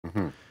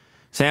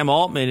Sam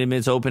Altman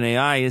admits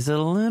OpenAI is a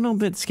little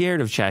bit scared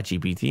of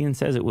ChatGPT and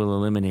says it will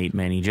eliminate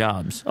many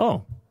jobs.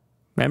 Oh,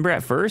 remember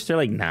at first they're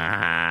like,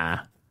 nah,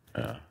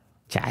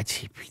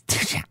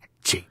 ChatGPT,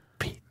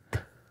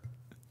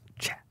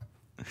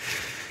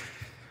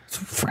 it's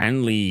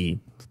friendly.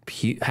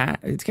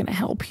 It's going to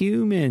help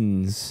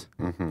humans.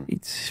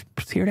 It's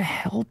here to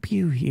help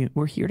you.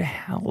 We're here to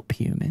help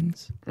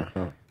humans.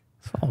 That's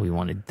all we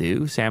want to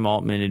do. Sam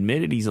Altman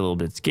admitted he's a little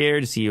bit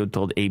scared. The CEO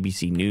told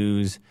ABC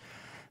News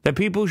that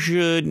people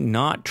should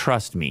not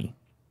trust me.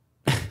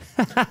 He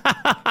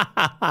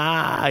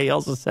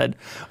also said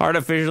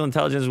artificial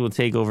intelligence will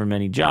take over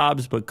many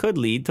jobs, but could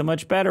lead to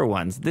much better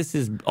ones. This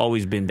has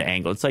always been the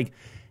angle. It's like,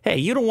 hey,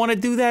 you don't want to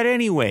do that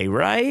anyway,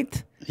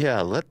 right?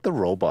 Yeah, let the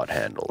robot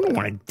handle it. I don't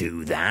want to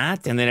do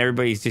that. And then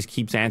everybody just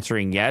keeps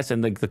answering yes.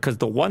 And because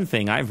the one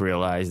thing I've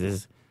realized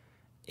is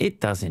it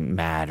doesn't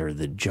matter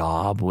the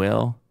job,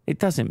 Will. It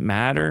doesn't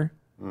matter.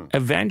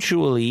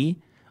 Eventually,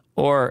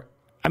 or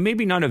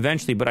maybe not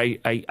eventually, but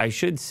I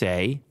should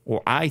say,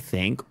 or I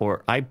think,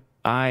 or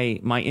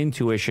my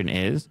intuition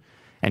is,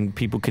 and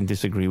people can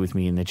disagree with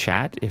me in the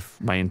chat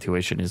if my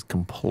intuition is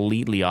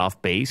completely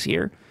off base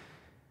here.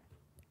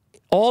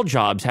 All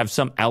jobs have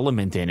some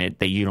element in it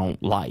that you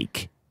don't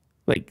like,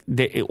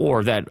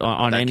 or that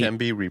on any can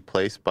be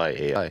replaced by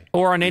AI,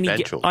 or on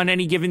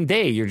any given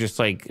day you're just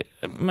like,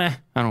 meh,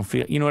 I don't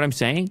feel. You know what I'm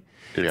saying?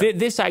 Yeah.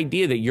 This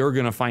idea that you're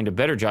going to find a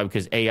better job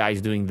because AI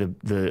is doing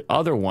the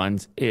other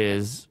ones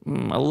is a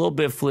little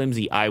bit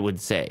flimsy, I would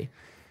say,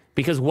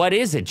 because what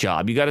is a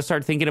job? You got to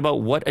start thinking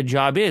about what a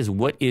job is.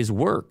 What is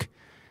work?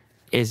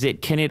 Is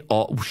it, can it,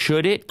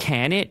 should it,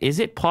 can it, is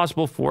it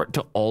possible for it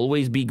to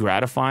always be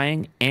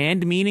gratifying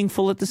and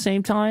meaningful at the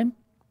same time?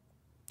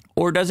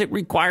 Or does it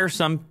require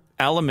some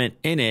element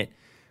in it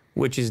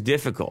which is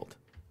difficult?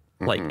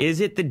 Like, is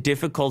it the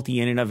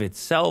difficulty in and of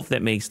itself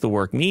that makes the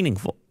work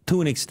meaningful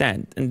to an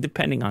extent and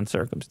depending on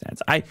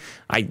circumstance?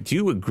 I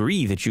do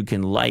agree that you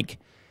can like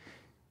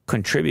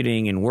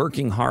contributing and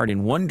working hard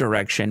in one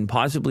direction,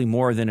 possibly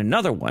more than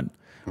another one.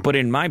 But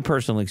in my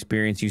personal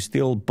experience, you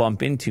still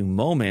bump into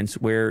moments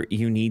where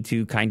you need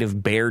to kind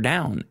of bear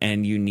down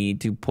and you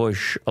need to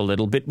push a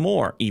little bit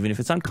more, even if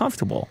it's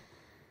uncomfortable.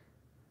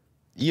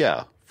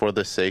 Yeah, for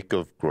the sake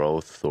of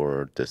growth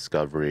or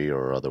discovery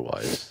or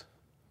otherwise.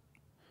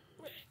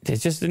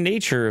 It's just the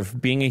nature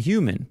of being a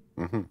human.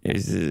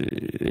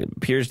 It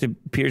appears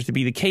to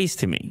be the case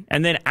to me.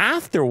 And then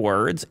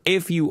afterwards,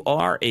 if you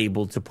are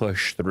able to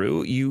push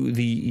through,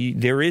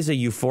 there is a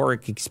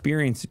euphoric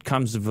experience that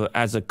comes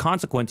as a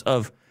consequence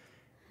of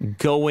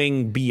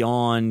going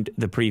beyond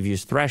the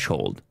previous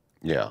threshold.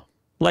 Yeah.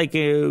 Like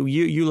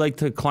you like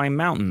to climb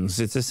mountains.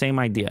 It's the same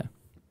idea.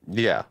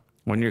 Yeah.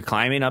 When you're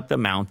climbing up the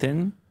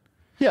mountain.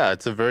 Yeah,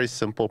 it's a very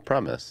simple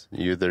premise.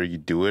 Either you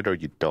do it or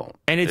you don't.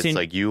 And it's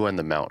like you and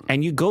the mountain.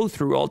 And you go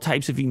through all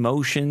types of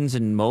emotions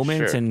and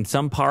moments. Sure. And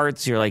some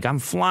parts you're like, I'm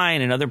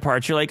flying. And other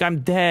parts you're like,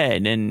 I'm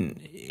dead. And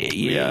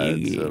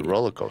it's a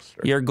roller coaster.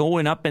 You're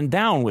going up and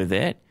down with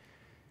it.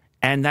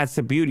 And that's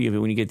the beauty of it.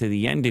 When you get to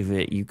the end of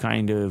it, you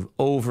kind of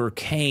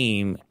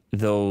overcame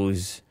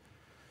those.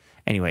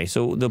 Anyway,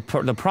 so the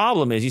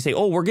problem is you say,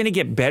 oh, we're going to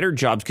get better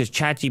jobs because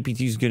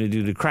ChatGPT is going to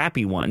do the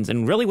crappy ones.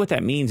 And really what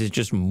that means is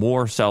just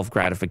more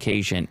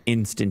self-gratification,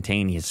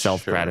 instantaneous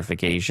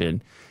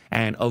self-gratification,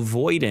 and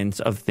avoidance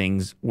of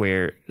things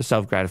where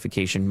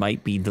self-gratification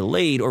might be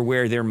delayed or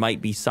where there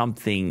might be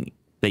something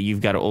that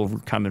you've got to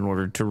overcome in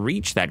order to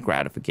reach that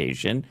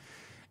gratification.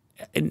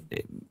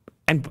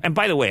 And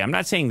by the way, I'm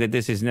not saying that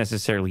this is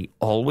necessarily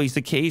always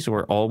the case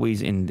or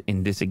always in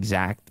this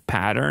exact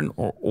pattern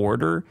or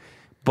order,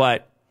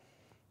 but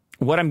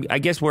I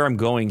guess where I'm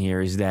going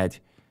here is that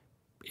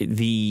at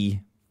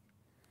the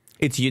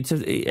end of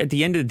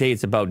the day,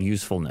 it's about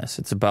usefulness.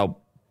 It's about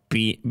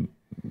being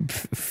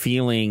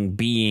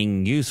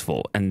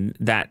useful, and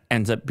that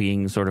ends up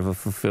being sort of a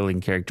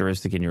fulfilling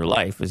characteristic in your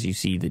life as you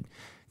see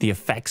the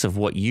effects of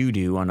what you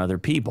do on other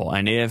people.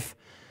 And if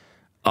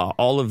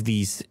all of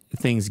these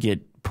things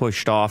get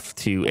pushed off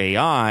to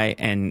AI,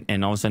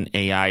 and all of a sudden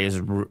AI is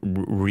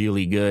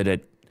really good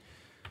at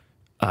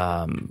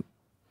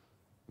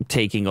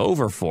taking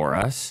over for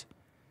us,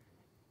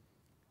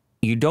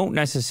 you don't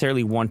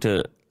necessarily want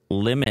to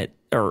limit,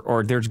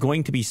 or there's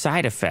going to be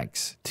side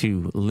effects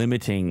to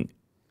limiting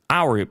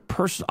our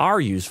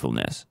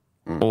usefulness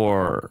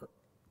or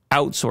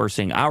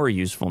outsourcing our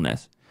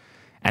usefulness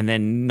and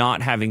then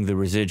not having the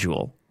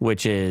residual,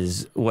 which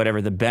is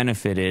whatever the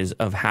benefit is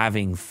of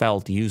having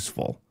felt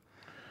useful.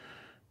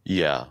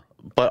 Yeah.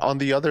 But on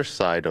the other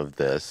side of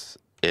this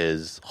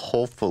is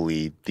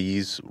hopefully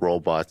these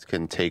robots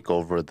can take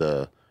over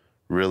the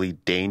really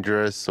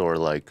dangerous or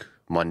like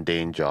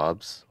mundane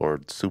jobs or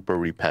super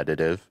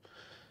repetitive,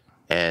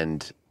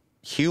 and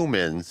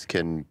humans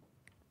can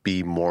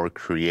be more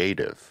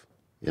creative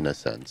in a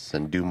sense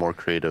and do more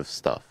creative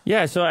stuff.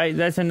 Yeah, so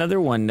that's another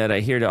one that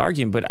I hear to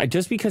argue, but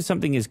just because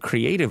something is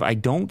creative, I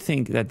don't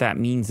think that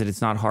means that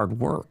it's not hard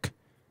work.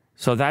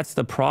 So that's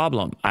the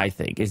problem, I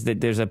think, is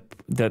that there's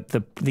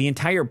the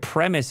entire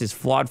premise is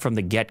flawed from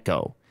the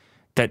get-go.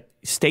 that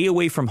stay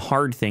away from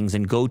hard things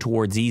and go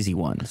towards easy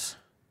ones.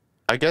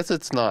 I guess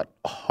it's not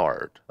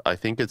hard. I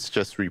think it's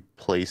just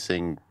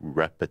replacing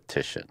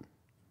repetition.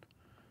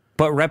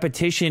 But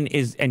repetition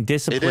and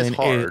discipline it is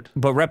hard.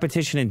 But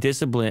repetition and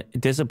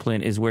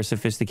discipline is where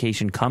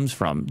sophistication comes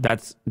from.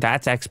 That's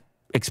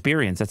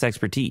experience. That's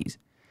expertise.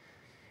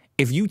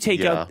 If you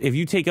take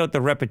out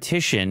the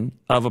repetition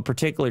of a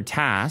particular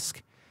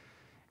task,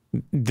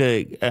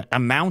 the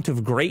amount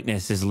of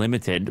greatness is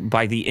limited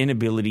by the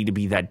inability to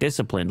be that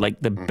disciplined.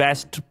 Like the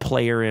best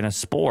player in a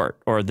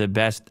sport, or the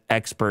best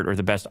expert, or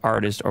the best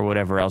artist, or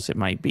whatever else it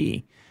might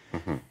be.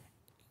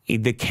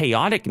 The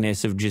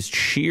chaoticness of just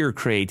sheer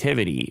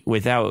creativity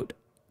without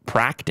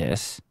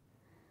practice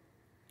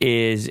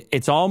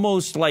it's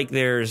almost like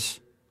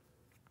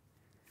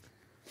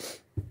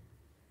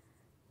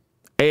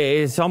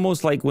it's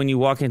almost like when you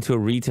walk into a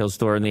retail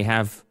store and they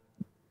have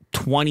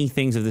 20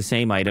 things of the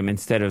same item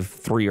instead of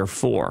 3 or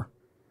 4.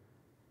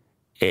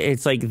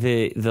 It's like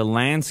the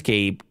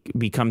landscape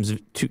becomes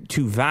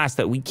too vast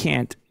that we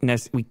can't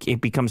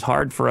it becomes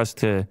hard for us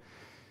to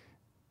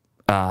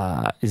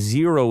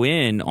zero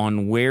in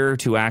on where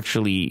to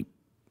actually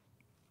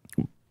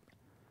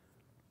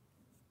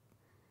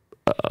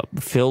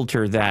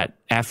filter that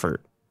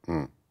effort.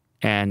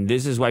 And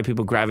this is why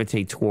people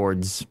gravitate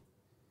towards,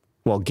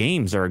 well,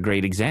 games are a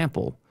great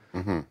example.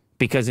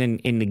 Because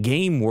in the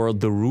game world,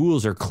 the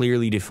rules are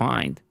clearly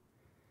defined.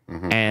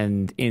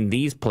 And in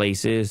these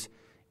places,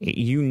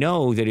 you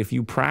know that if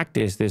you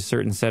practice this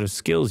certain set of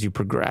skills, you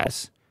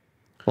progress.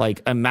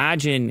 Like,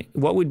 imagine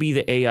what would be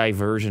the AI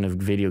version of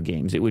video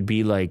games. It would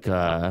be like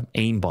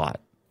aimbot.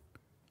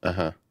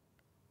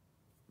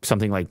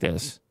 Something like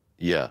this.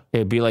 Yeah.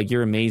 It'd be like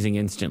you're amazing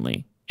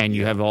instantly. And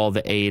you have all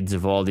the aids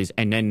of all these.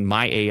 And then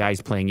my AI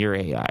is playing your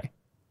AI.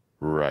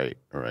 Right.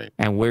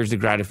 And where's the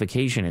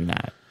gratification in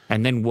that?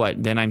 And then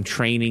what? Then I'm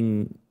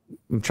trying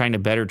to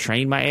better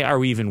train my AI. Are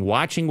we even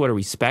watching? What are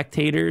we,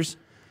 spectators?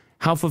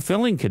 How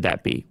fulfilling could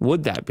that be?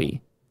 Would that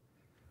be?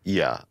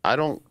 Yeah. I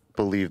don't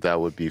believe that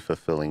would be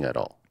fulfilling at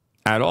all.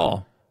 At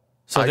all.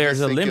 So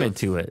there's a limit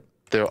to it.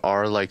 There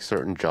are like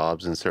certain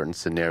jobs and certain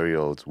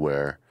scenarios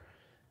where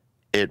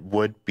it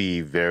would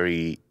be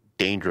very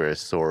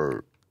dangerous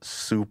or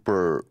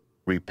super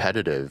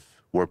repetitive,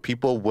 where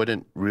people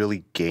wouldn't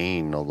really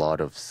gain a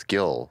lot of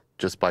skill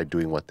just by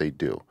doing what they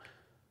do.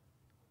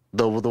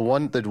 The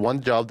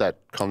one job that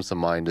comes to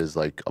mind is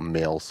like a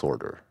mail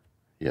sorter,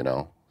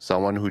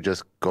 someone who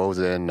just goes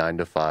in 9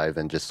 to 5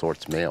 and just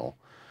sorts mail.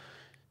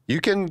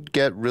 You can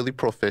get really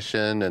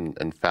proficient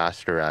and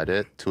faster at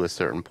it to a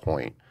certain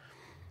point.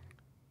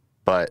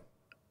 But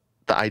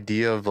the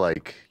idea of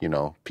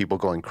people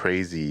going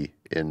crazy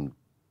in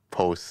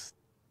post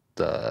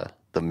the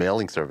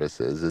mailing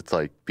services, it's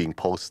like being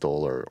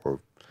postal or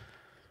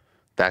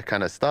that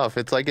kind of stuff.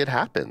 It's like it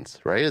happens,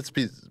 right?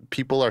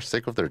 People are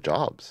sick of their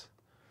jobs.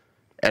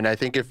 And I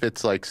think if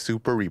it's like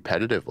super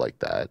repetitive like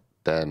that,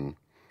 then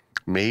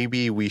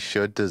maybe we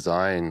should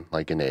design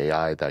like an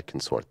AI that can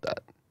sort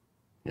that,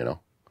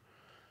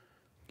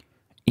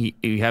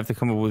 You have to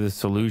come up with a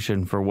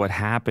solution for what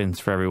happens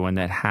for everyone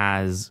that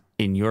has,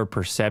 in your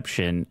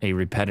perception, a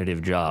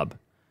repetitive job.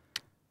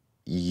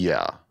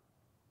 Yeah.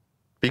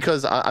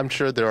 Because I'm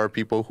sure there are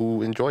people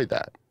who enjoy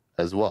that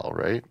as well,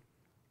 right?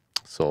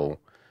 So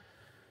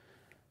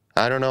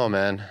I don't know,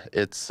 man.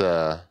 It's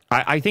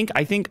I think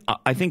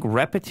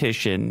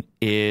repetition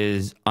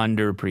is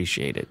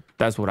underappreciated.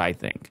 That's what I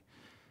think.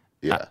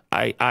 Yeah.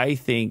 I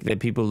think that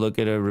people look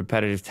at a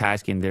repetitive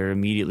task and they're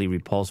immediately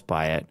repulsed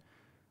by it,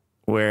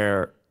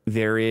 where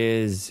there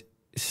is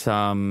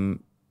some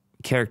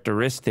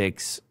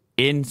characteristics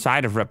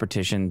inside of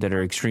repetition that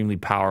are extremely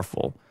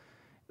powerful.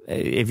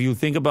 If you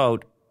think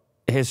about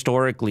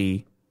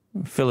historically,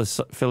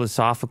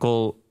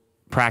 philosophical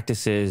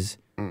practices,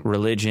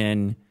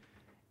 religion,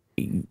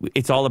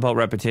 it's all about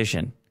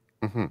repetition.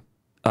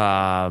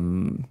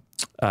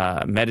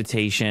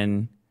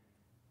 Meditation,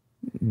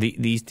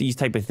 these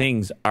type of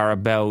things are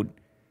about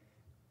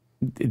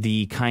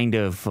the kind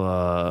of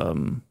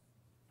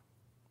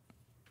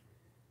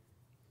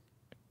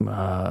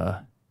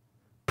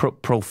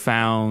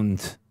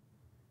profound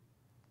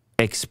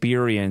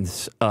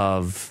experience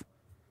of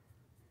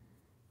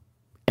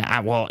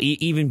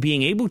even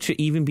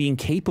being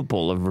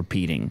capable of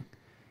repeating.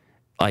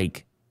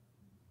 Like,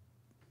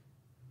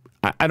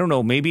 I don't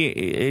know, maybe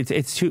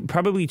it's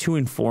probably too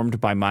informed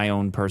by my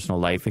own personal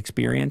life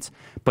experience,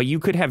 but you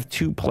could have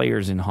 2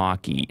 players in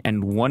hockey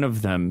and one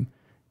of them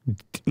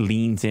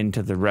leans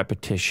into the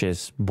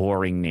repetitious,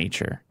 boring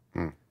nature.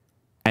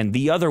 And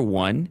the other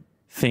one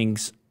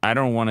thinks, I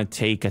don't want to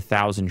take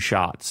 1,000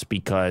 shots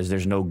because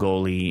there's no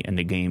goalie and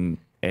the game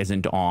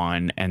isn't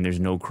on and there's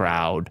no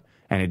crowd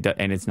and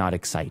it's not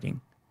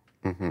exciting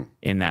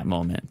in that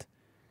moment.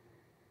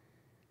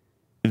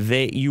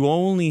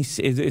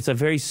 It's a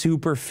very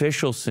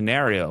superficial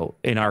scenario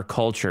in our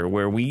culture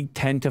where we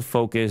tend to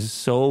focus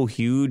so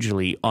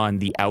hugely on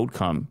the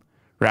outcome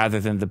rather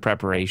than the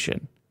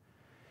preparation,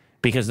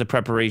 because the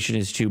preparation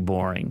is too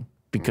boring.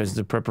 because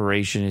the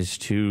preparation is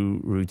too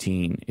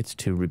routine. It's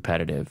too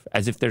repetitive,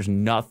 as if there's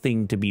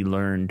nothing to be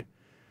learned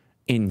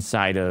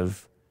inside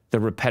of the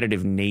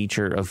repetitive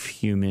nature of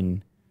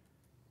human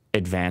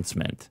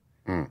advancement.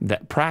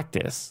 That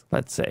practice,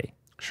 let's say.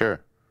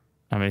 Sure.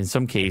 I mean, in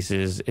some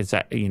cases, it's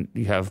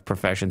you have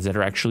professions that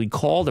are actually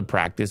called a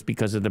practice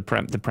because of the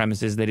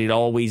premises that it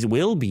always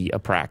will be a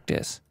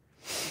practice.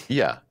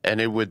 Yeah,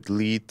 and it would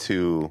lead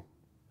to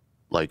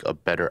like a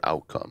better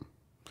outcome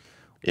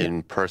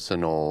in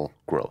personal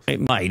growth.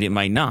 It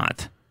might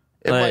not.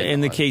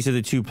 In the case of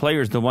the two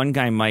players, the one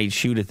guy might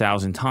shoot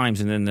 1,000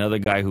 times, and then the other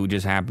guy who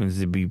just happens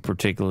to be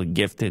particularly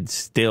gifted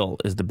still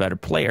is the better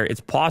player.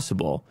 It's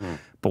possible.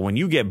 But when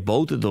you get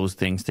both of those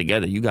things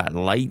together, you got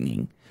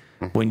lightning.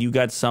 When you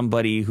got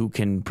somebody who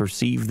can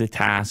perceive the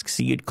task,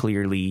 see it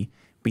clearly,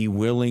 be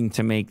willing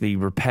to make the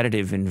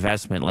repetitive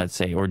investment, let's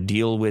say, or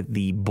deal with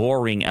the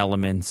boring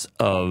elements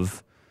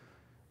of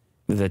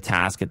the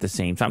task at the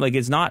same time. Like,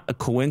 it's not a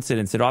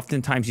coincidence that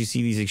oftentimes you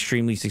see these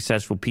extremely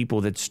successful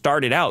people that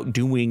started out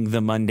doing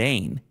the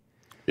mundane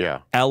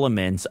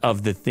elements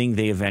of the thing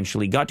they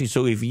eventually got to.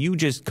 So if you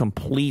just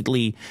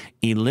completely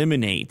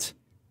eliminate,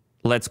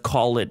 let's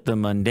call it the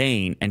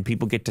mundane, and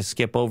people get to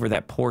skip over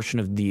that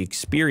portion of the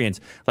experience.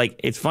 Like,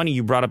 it's funny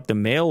you brought up the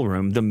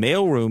mailroom. The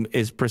mailroom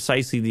is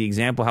precisely the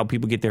example how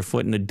people get their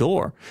foot in the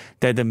door.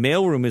 That the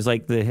mailroom is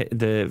like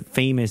the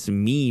famous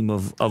meme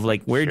of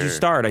like, where'd you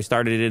start? I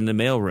started it in the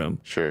mailroom.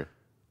 Sure.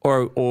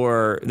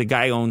 Or the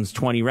guy owns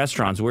 20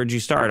 restaurants. Where'd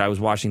you start? I was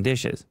washing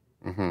dishes.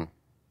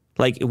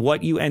 Like,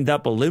 what you end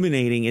up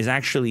eliminating is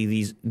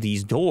actually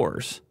these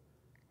doors.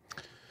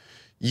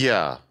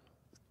 Yeah.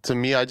 To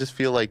me, I just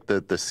feel like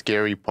the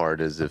scary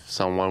part is if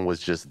someone was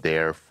just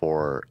there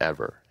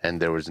forever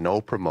and there was no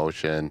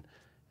promotion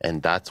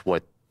and that's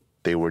what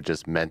they were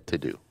just meant to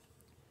do.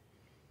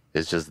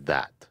 It's just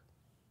that.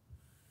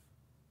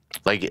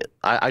 Like,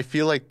 I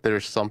feel like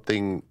there's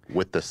something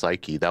with the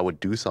psyche that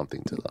would do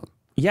something to them.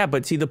 Yeah,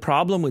 but see, the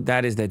problem with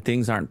that is that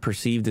things aren't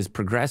perceived as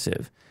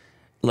progressive.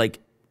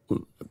 Like,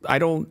 I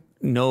don't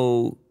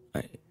know.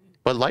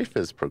 But life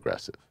is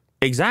progressive.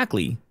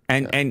 Exactly.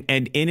 And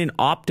in an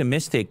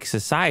optimistic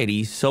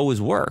society, so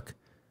is work.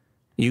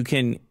 You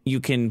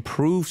can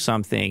prove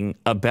something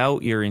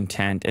about your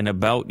intent and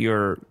about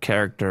your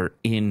character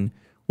in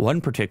one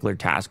particular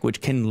task,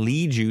 which can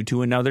lead you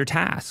to another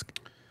task.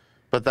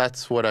 But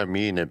that's what I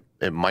mean.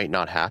 It might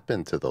not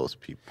happen to those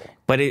people.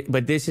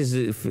 But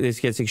this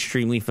gets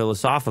extremely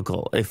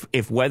philosophical.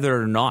 If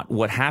whether or not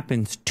what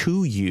happens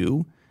to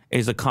you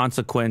is a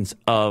consequence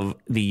of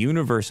the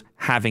universe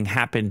having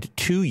happened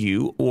to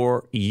you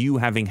or you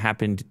having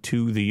happened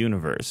to the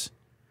universe.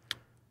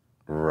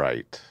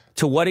 Right.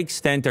 To what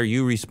extent are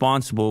you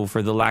responsible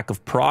for the lack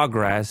of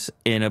progress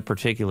in a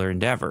particular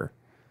endeavor?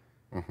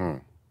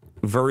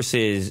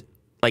 Versus,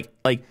 like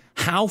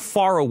how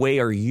far away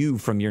are you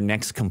from your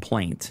next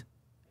complaint?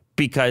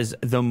 Because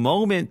the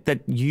moment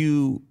that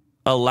you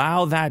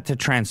allow that to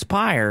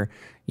transpire,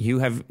 you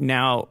have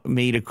now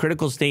made a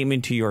critical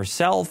statement to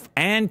yourself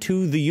and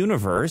to the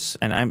universe.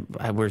 And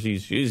we're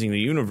using the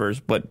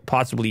universe, but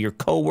possibly your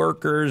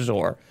coworkers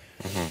or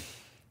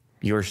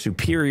your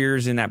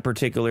superiors in that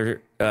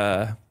particular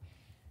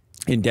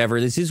endeavor.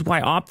 This is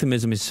why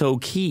optimism is so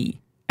key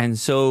and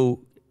so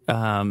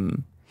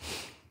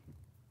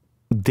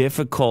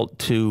difficult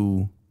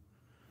to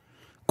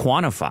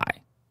quantify.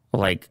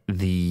 Like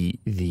the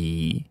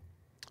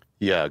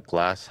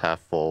glass half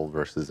full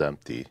versus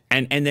empty.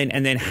 And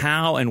then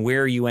how and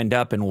where you end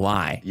up and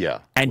why. Yeah,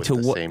 and with to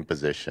the what same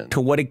position.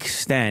 To what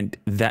extent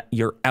that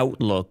your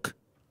outlook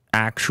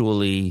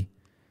actually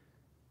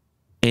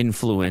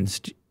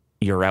influenced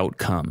your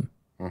outcome.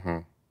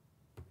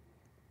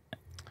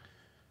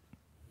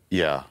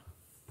 Yeah.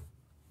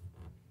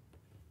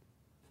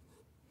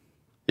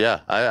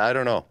 Yeah, I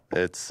don't know.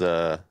 It's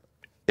a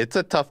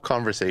tough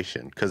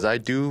conversation because I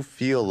do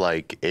feel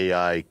like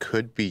AI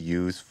could be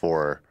used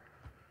for,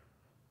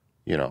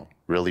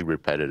 really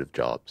repetitive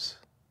jobs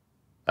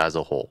as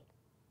a whole.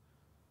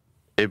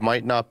 It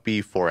might not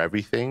be for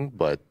everything,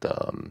 but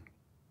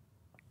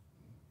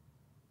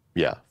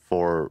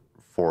for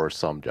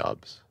some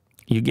jobs.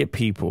 You get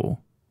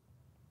people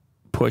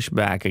push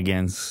back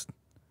against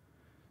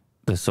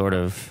the sort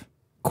of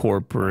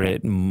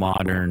corporate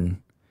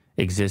modern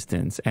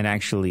existence and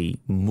actually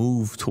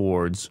move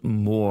towards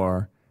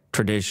more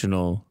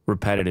traditional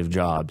repetitive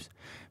jobs.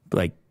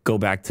 Like, go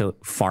back to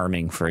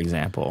farming, for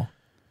example.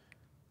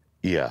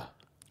 Yeah.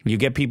 You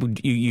get people,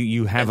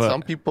 you have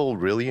some people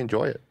really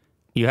enjoy it.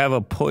 You have a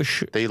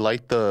push. They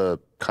like the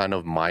kind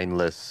of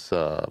mindless.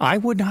 I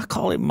would not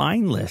call it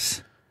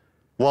mindless.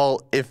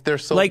 Well, if they're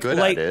so good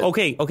at it.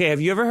 Okay. Have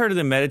you ever heard of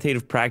the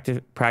meditative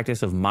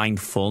practice of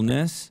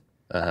mindfulness?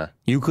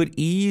 You could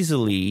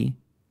easily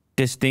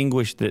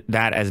distinguish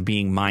that as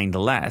being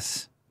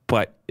mindless,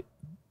 but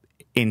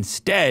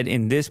instead,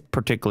 in this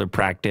particular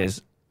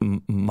practice,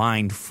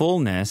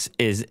 mindfulness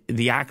is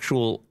the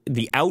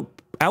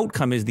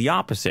outcome is the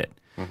opposite.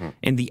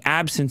 In the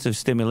absence of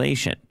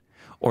stimulation,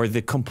 or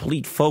the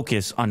complete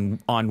focus on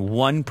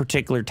one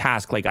particular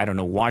task, like, I don't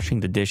know,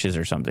 washing the dishes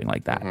or something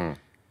like that. Mm-hmm.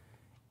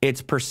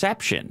 It's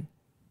perception.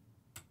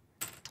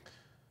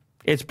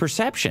 It's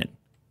perception.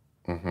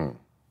 Mm-hmm.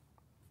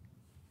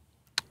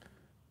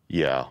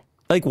 Yeah.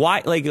 Like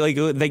why? Like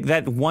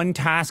that one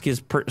task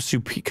is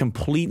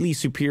completely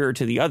superior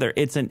to the other.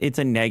 It's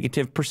a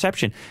negative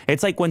perception.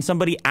 It's like when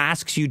somebody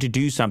asks you to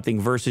do something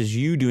versus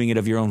you doing it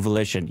of your own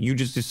volition. You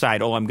just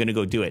decide, oh, I'm going to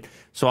go do it.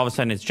 So all of a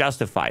sudden it's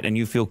justified and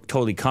you feel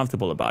totally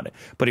comfortable about it.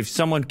 But if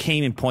someone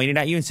came and pointed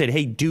at you and said,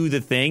 hey, do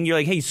the thing, you're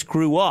like, hey,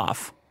 screw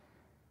off.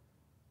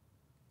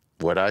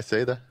 Would I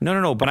say that?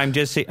 No. But I'm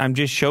just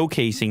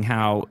showcasing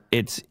how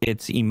it's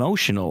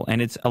emotional,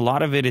 and it's a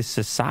lot of it is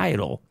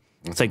societal.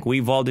 It's like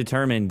we've all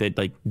determined that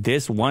like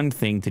this one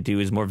thing to do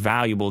is more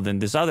valuable than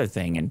this other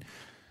thing,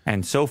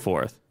 and so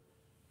forth.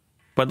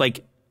 But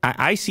like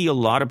I see a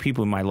lot of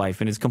people in my life,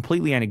 and it's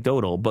completely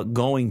anecdotal, but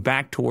going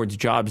back towards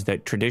jobs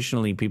that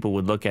traditionally people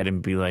would look at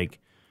and be like,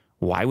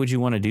 why would you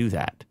want to do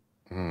that?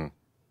 Mm.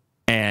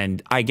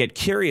 And I get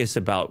curious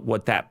about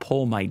what that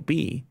pull might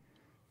be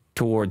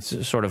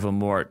towards sort of a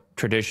more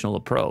traditional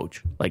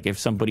approach. Like if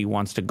somebody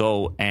wants to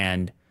go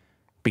and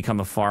become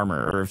a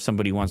farmer, or if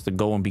somebody wants to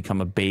go and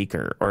become a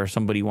baker, or if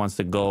somebody wants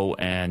to go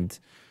and,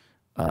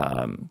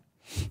 I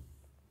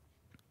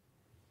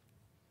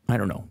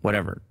don't know,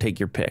 whatever, take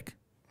your pick,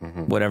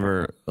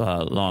 whatever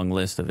long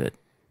list of it,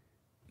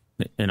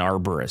 an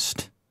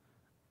arborist.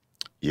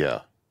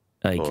 Yeah.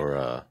 Like, or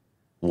a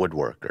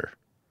woodworker.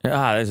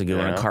 That's a good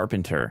one, a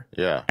carpenter.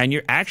 Yeah. And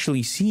you're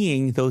actually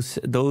seeing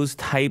those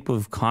type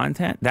of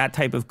content, that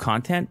type of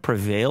content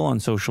prevail on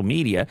social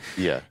media.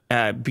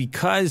 Yeah.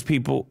 Because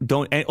people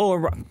don't,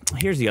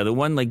 here's the other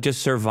one, like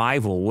just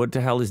survival. What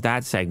the hell is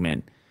that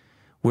segment?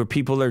 Where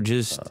people are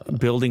just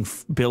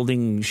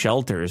building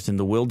shelters in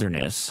the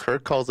wilderness.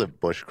 Kurt calls it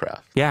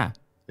bushcraft. Yeah.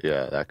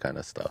 Yeah, that kind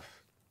of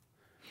stuff.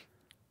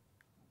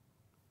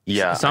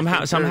 Yeah.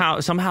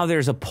 Somehow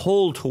there's a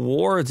pull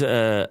towards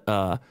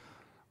a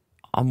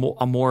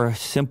more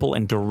simple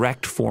and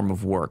direct form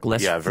of work,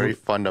 very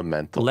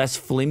fundamental, less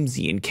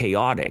flimsy and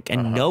chaotic,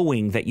 and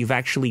knowing that you've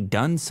actually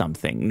done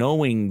something,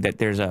 knowing that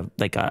there's a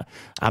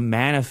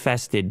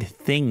manifested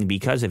thing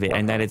because of it,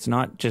 and that it's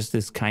not just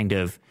this kind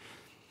of.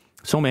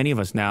 So many of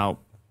us now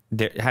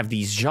have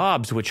these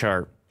jobs which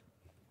are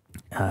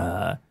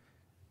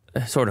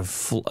sort of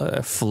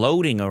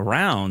floating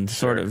around,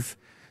 sort of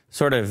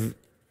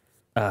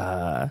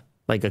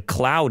like a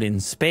cloud in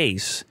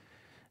space.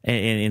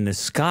 In the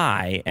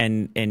sky,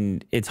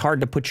 and it's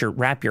hard to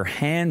wrap your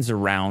hands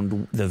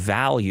around the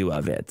value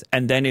of it.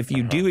 And then if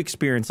you do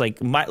experience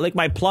like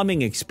my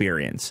plumbing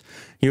experience,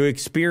 you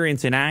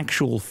experience an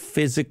actual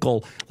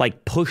physical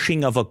like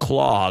pushing of a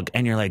clog,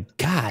 and you're like,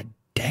 God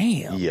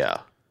damn.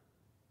 Yeah.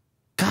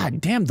 God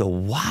damn, the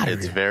water.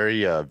 It's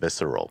very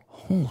visceral.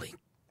 Holy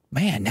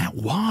man, that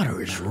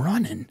water is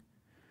running.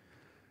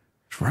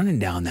 It's running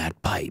down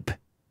that pipe.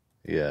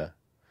 Yeah.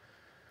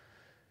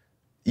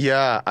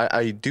 Yeah,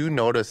 I do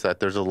notice that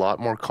there's a lot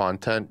more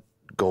content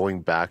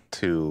going back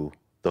to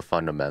the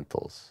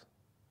fundamentals,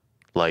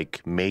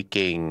 like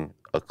making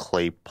a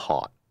clay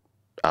pot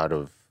out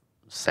of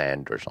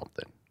sand or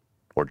something,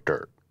 or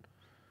dirt,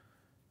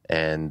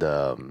 and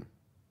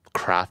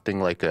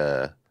crafting like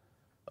a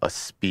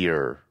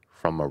spear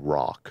from a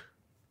rock,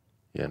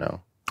 you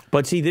know?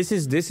 But see, this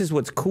is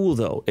what's cool,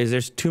 though, is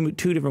there's two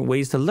different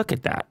ways to look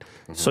at that.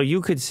 Mm-hmm. So you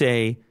could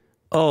say,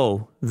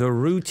 oh, the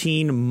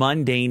routine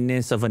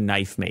mundaneness of a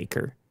knife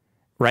maker,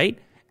 right?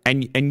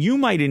 And you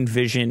might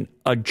envision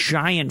a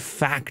giant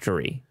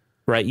factory,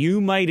 right? You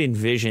might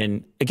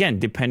envision, again,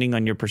 depending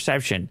on your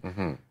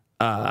perception,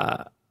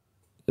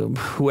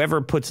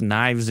 whoever puts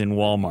knives in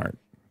Walmart.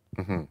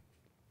 Mm-hmm. You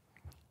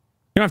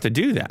don't have to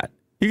do that.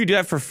 You could do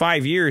that for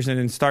 5 years and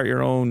then start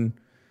your own.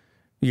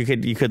 You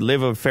could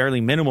live a fairly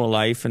minimal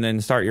life and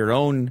then start your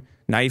own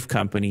knife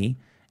company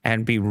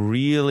and be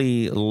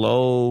really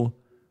low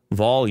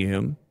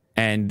volume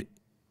and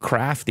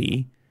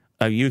crafty.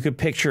 You could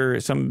picture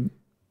some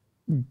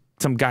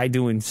guy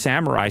doing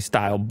samurai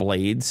style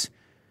blades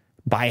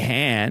by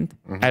hand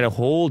at a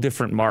whole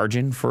different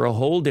margin for a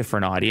whole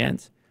different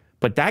audience.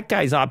 But that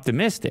guy's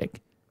optimistic.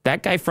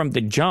 That guy from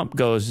the jump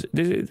goes,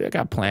 I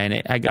got plan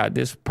it. I got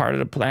this part of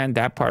the plan,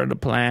 that part of the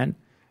plan.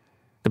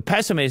 The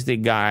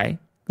pessimistic guy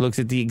looks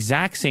at the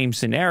exact same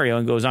scenario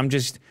and goes, I'm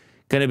just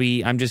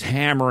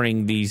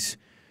hammering these.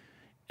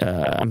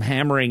 I'm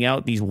hammering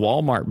out these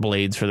Walmart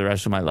blades for the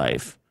rest of my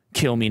life.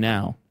 Kill me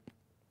now.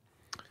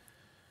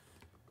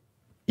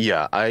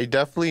 Yeah, I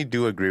definitely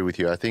do agree with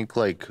you. I think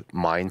like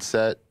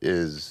mindset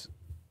is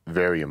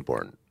very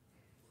important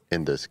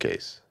in this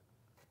case.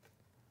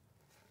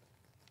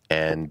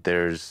 And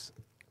there's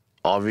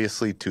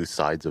obviously two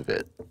sides of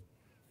it.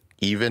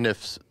 Even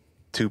if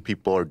two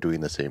people are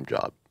doing the same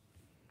job,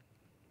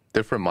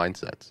 different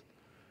mindsets.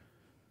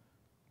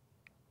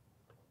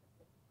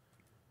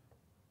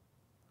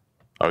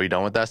 Are we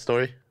done with that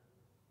story?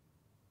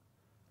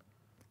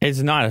 It's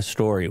not a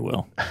story,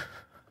 Will.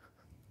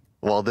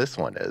 Well, this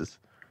one is.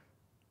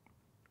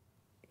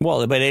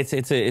 Well, but it's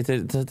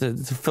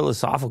a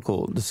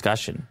philosophical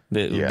discussion.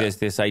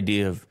 This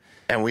idea of,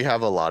 and we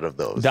have a lot of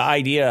those. The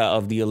idea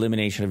of the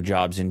elimination of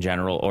jobs in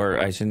general, or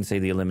I shouldn't say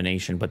the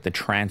elimination, but the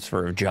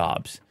transfer of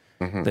jobs.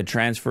 The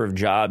transfer of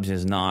jobs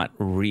is not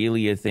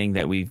really a thing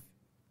that we've,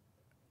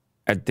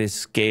 at this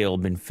scale,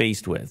 been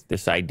faced with.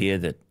 This idea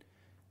that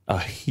a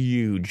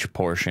huge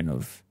portion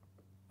of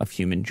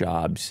human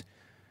jobs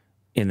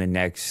in the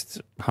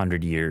next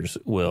 100 years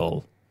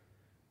will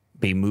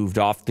be moved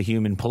off the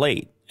human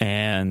plate.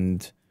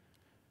 And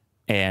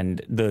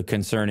the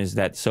concern is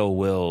that so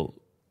will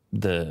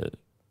the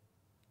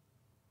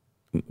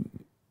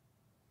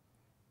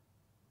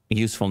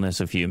usefulness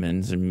of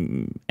humans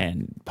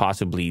and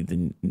possibly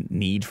the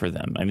need for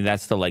them. I mean,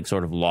 that's the like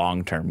sort of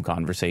long-term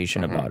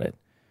conversation about it,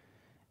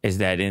 is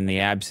that in the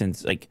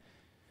absence, like,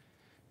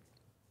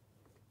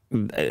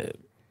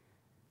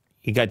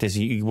 you got this,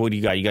 what do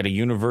you got? You got a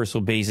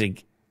universal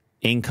basic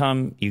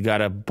income. You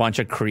got a bunch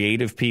of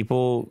creative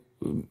people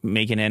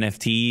making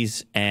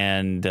NFTs,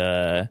 and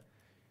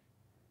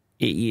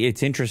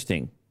it's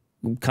interesting.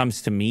 It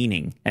comes to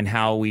meaning and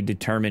how we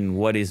determine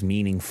what is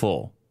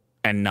meaningful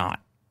and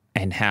not,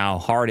 and how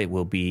hard it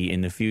will be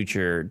in the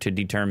future to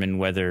determine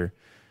whether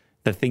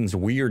the things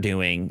we're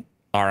doing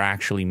are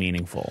actually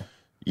meaningful.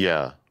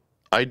 Yeah.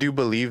 I do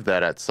believe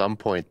that at some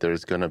point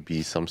there's going to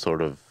be some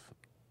sort of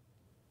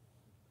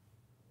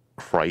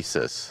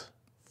crisis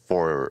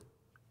for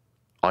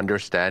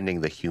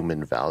understanding the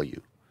human value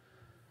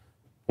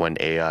when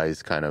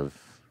AIs kind of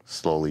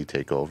slowly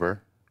take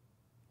over,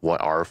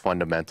 what our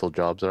fundamental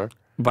jobs are.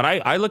 But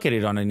I look at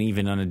it on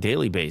a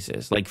daily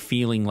basis, like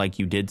feeling like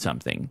you did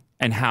something,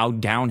 and how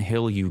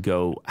downhill you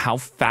go, how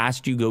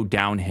fast you go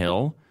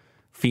downhill,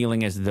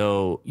 feeling as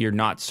though you're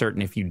not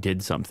certain if you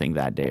did something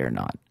that day or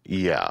not.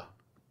 Yeah.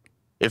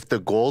 If the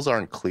goals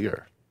aren't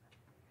clear.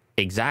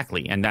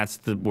 Exactly. And that's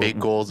the big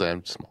goals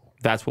and small.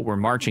 That's what we're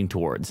marching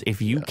towards.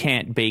 If you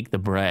can't bake the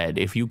bread,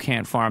 if you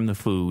can't farm the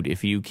food,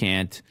 if you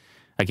can't,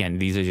 again,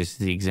 these are just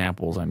the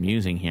examples I'm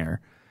using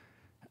here.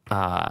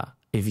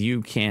 If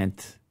you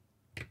can't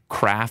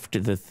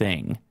craft the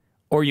thing,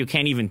 or you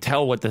can't even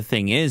tell what the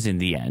thing is in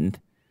the end,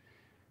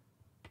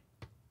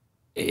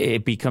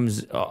 it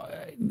becomes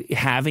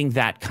having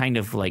that kind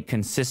of like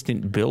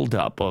consistent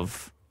buildup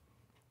of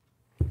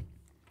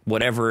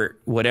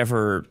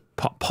whatever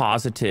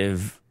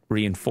positive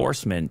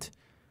reinforcement,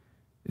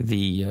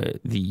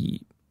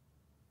 the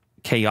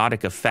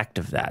chaotic effect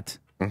of that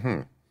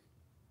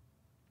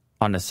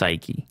on the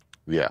psyche.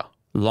 Yeah.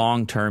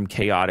 Long-term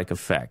chaotic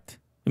effect.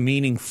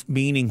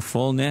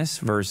 Meaningfulness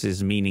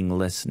versus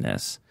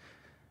meaninglessness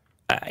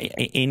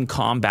in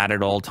combat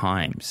at all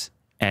times,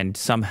 and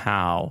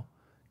somehow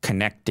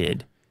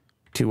connected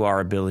to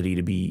our ability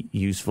to be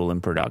useful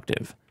and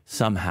productive.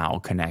 Somehow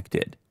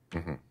connected.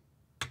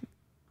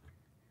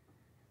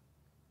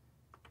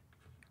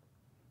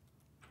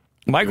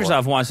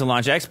 Microsoft wants to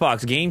launch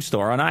Xbox Game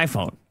Store on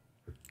iPhone.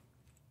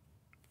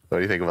 What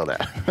do you think about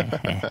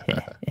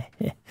that?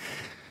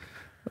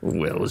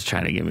 Will was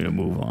trying to get me to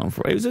move on.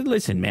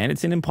 Listen, man,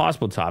 it's an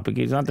impossible topic.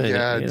 It's not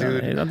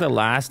it's not the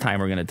last time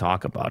we're going to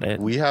talk about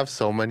it. We have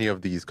so many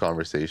of these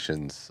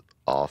conversations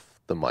off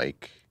the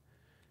mic.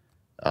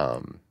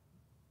 And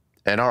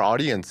our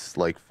audience,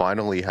 like,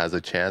 finally has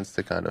a chance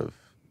to kind of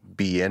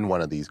be in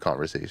one of these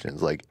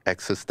conversations, like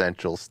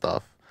existential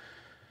stuff.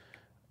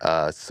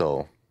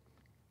 So,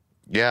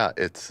 yeah,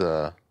 it's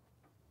a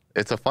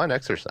fun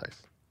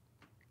exercise.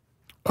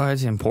 Oh,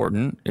 it's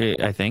important,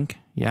 I think.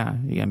 Yeah,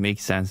 you gotta make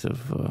sense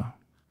of,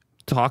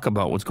 talk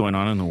about what's going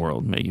on in the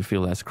world, make you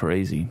feel less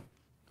crazy.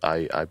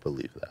 I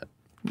believe that.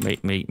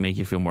 Make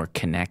you feel more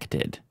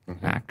connected,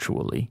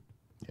 actually.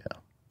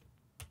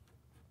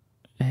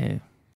 Yeah.